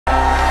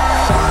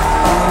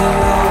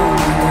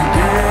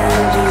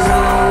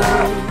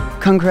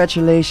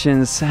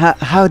Congratulations.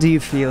 How do you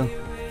feel?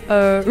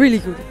 Really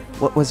good.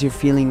 What was your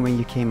feeling when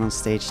you came on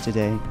stage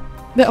today?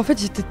 Ben, en fait,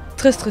 j'étais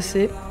très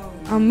stressée.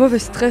 Un mauvais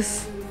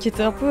stress qui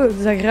était un peu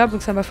désagréable,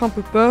 donc ça m'a fait un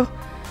peu peur.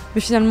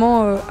 Mais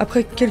finalement,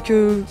 après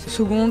quelques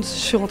secondes, je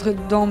suis rentrée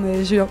dedans,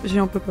 mais j'ai eu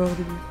un peu peur au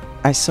début.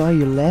 I saw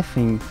you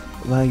laughing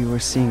while you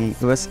were singing.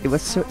 It was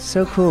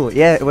so cool.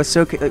 Yeah, it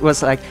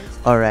was like,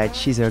 all right,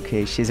 she's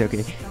okay.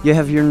 You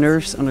have your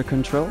nerves under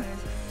control?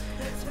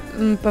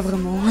 Pas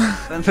vraiment.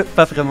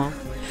 Pas vraiment.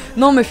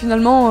 Non, mais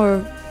finalement,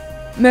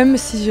 même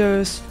si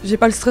j'ai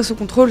pas le stress au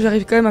contrôle,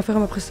 j'arrive quand même à faire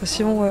ma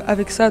prestation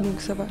avec ça, donc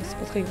ça va, c'est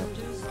pas très grave.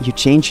 You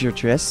changed your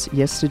dress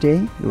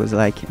yesterday. It was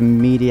like a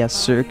media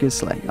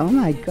circus, like, oh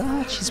my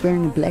god, she's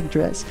wearing a black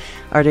dress.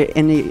 Are there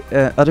any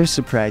other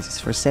surprises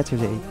for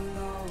Saturday?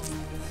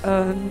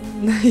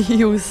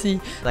 You aussi.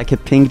 Like a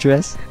pink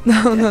dress?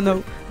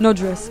 No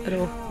dress at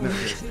all.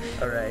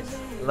 All right.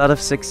 A lot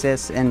of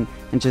success and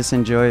just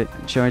enjoy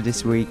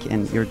this week,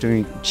 and you're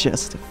doing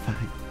just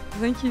fine.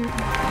 Thank you. To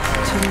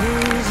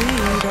lose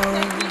it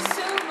all.